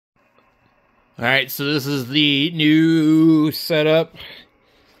Alright, so this is the new setup.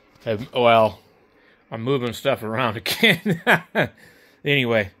 Well, I'm moving stuff around again.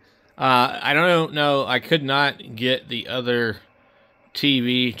 Anyway, I don't know. I could not get the other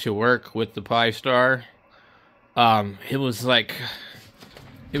TV to work with the Pi Star. It was like,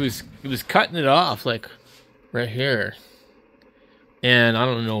 it was cutting it off, like, right here. And I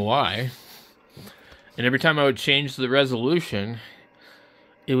don't know why. And every time I would change the resolution,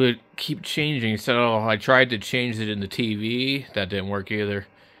 it would keep changing. So I tried to change it in the TV. That didn't work either.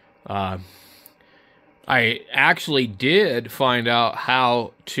 I actually did find out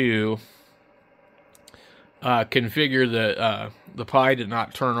how to configure the Pi to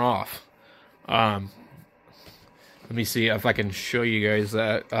not turn off. Let me see if I can show you guys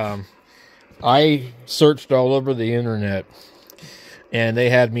that. I searched all over the internet, and they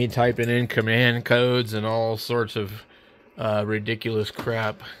had me typing in command codes and all sorts of ridiculous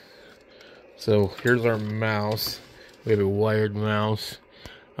crap. So here's our mouse. We have a wired mouse.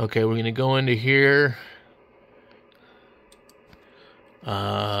 Okay, we're gonna go into here.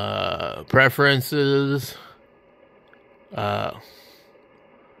 Preferences. And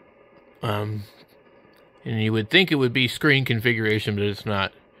you would think it would be screen configuration, but it's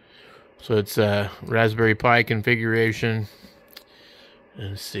not. So it's Raspberry Pi configuration.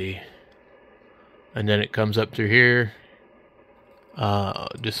 Let's see. And then it comes up through here.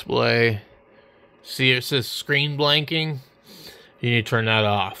 Display. See, it says screen blanking. You need to turn that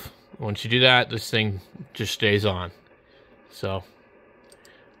off. Once you do that, this thing just stays on. So,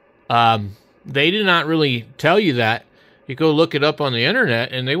 they did not really tell you that. You go look it up on the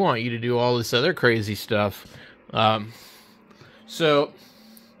internet, and they want you to do all this other crazy stuff. So,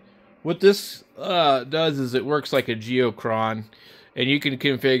 what this does is it works like a geochron, and you can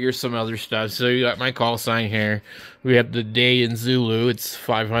configure some other stuff. So you got my call sign here. We have the day in Zulu. It's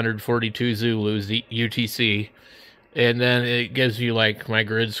 542 Zulus, the UTC. And then it gives you like my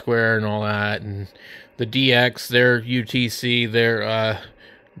grid square and all that. And the DX, their UTC, their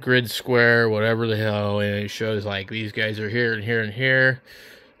grid square, whatever the hell. And it shows like these guys are here and here and here.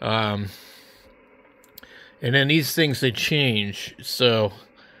 And then these things, they change. So,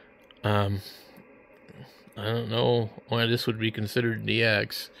 I don't know why this would be considered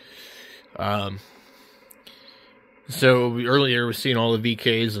DX. So earlier we're seeing all the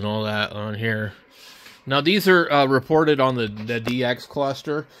VKs and all that on here. Now these are reported on the DX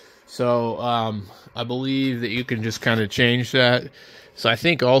cluster. So I believe that you can just kind of change that. So I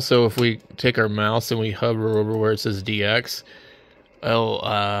think also if we take our mouse and we hover over where it says DX,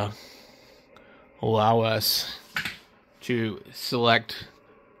 it'll allow us to select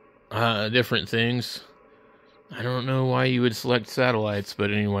different things. I don't know why you would select satellites,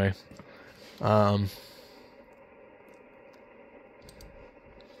 but anyway.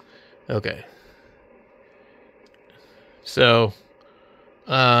 Okay. So,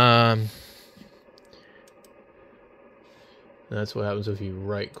 that's what happens if you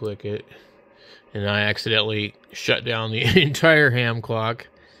right-click it. And I accidentally shut down the entire ham clock.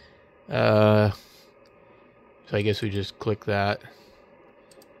 So I guess we just click that.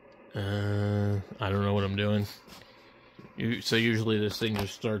 I don't know what I'm doing. So usually this thing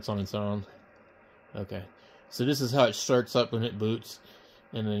just starts on its own. Okay. So this is how it starts up when it boots.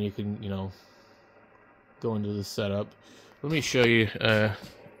 And then you can, you know, go into the setup. Let me show you.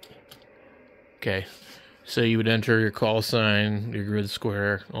 Okay. So you would enter your call sign, your grid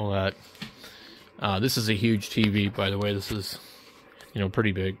square, all that. This is a huge TV, by the way. This is, you know,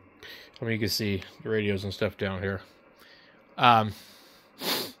 pretty big. I mean, you can see the radios and stuff down here.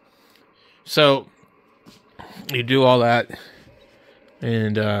 So you do all that,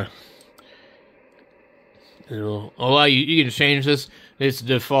 and it'll allow you. You can change this. Its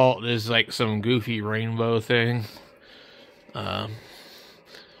default is like some goofy rainbow thing.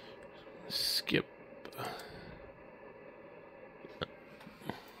 Skip.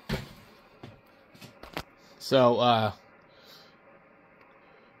 So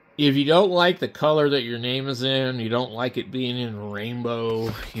if you don't like the color that your name is in, you don't like it being in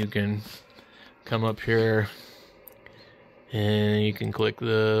rainbow, you can come up here and you can click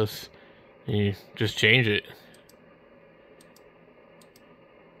this and you just change it.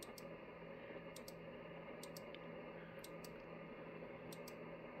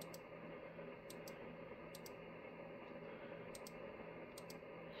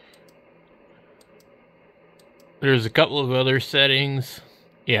 There's a couple of other settings.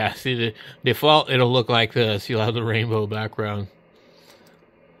 Yeah, see the default, it'll look like this. You'll have the rainbow background.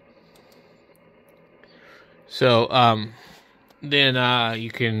 So, then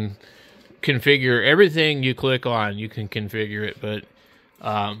you can configure everything you click on. You can configure it, but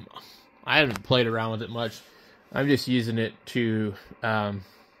I haven't played around with it much. I'm just using it to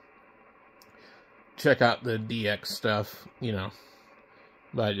check out the DX stuff, you know.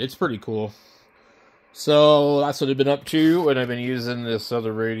 But it's pretty cool. So that's what I've been up to, and I've been using this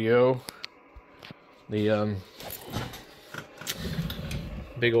other radio. The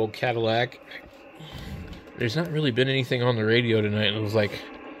big old Cadillac. There's not really been anything on the radio tonight. It was like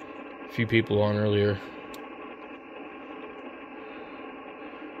a few people on earlier.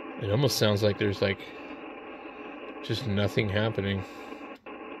 It almost sounds like there's like just nothing happening.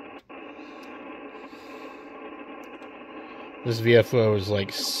 This VFO is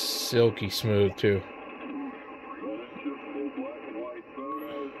like silky smooth too.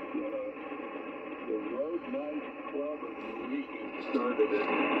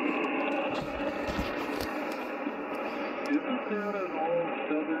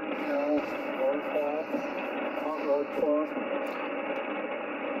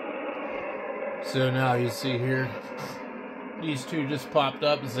 So now you see here, these two just popped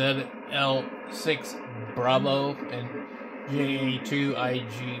up, ZL6 Bravo and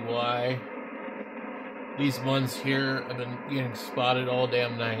JA2IGY. These ones here have been getting spotted all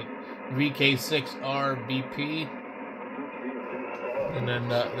damn night. VK6R BP. And then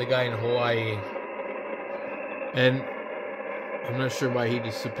the guy in Hawaii. And I'm not sure why he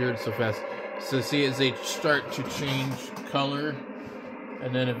disappeared so fast. So see, as they start to change color,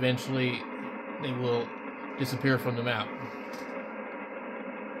 and then eventually they will disappear from the map.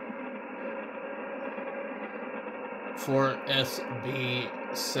 4SB7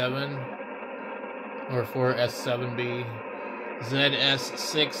 or 4S7B,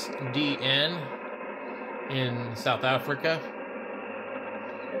 ZS6DN in South Africa,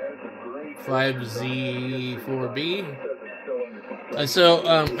 5Z4B. And so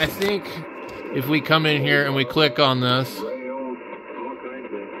I think if we come in here and we click on this,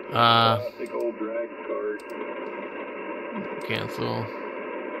 cancel.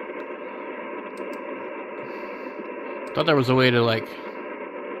 Thought there was a way to like,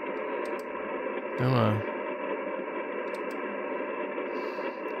 come on.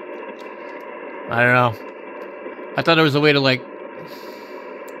 I don't know. I thought there was a way to like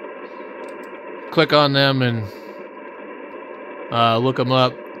click on them and look them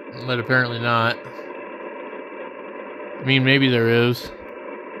up, but apparently not. I mean, maybe there is.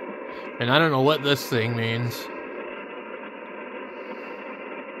 And I don't know what this thing means.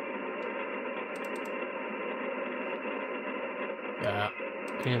 Yeah,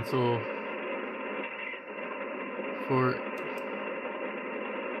 cancel for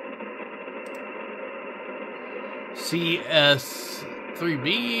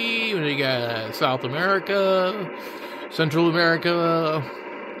CS3B. We got South America, Central America.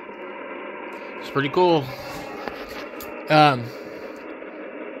 It's pretty cool.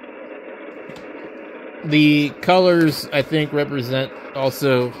 The colors, I think, represent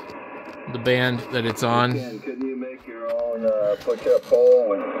also the band that it's on. Couldn't you make your own push-up pole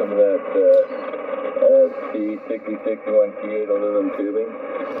with some of that SP6061 T8 aluminum tubing?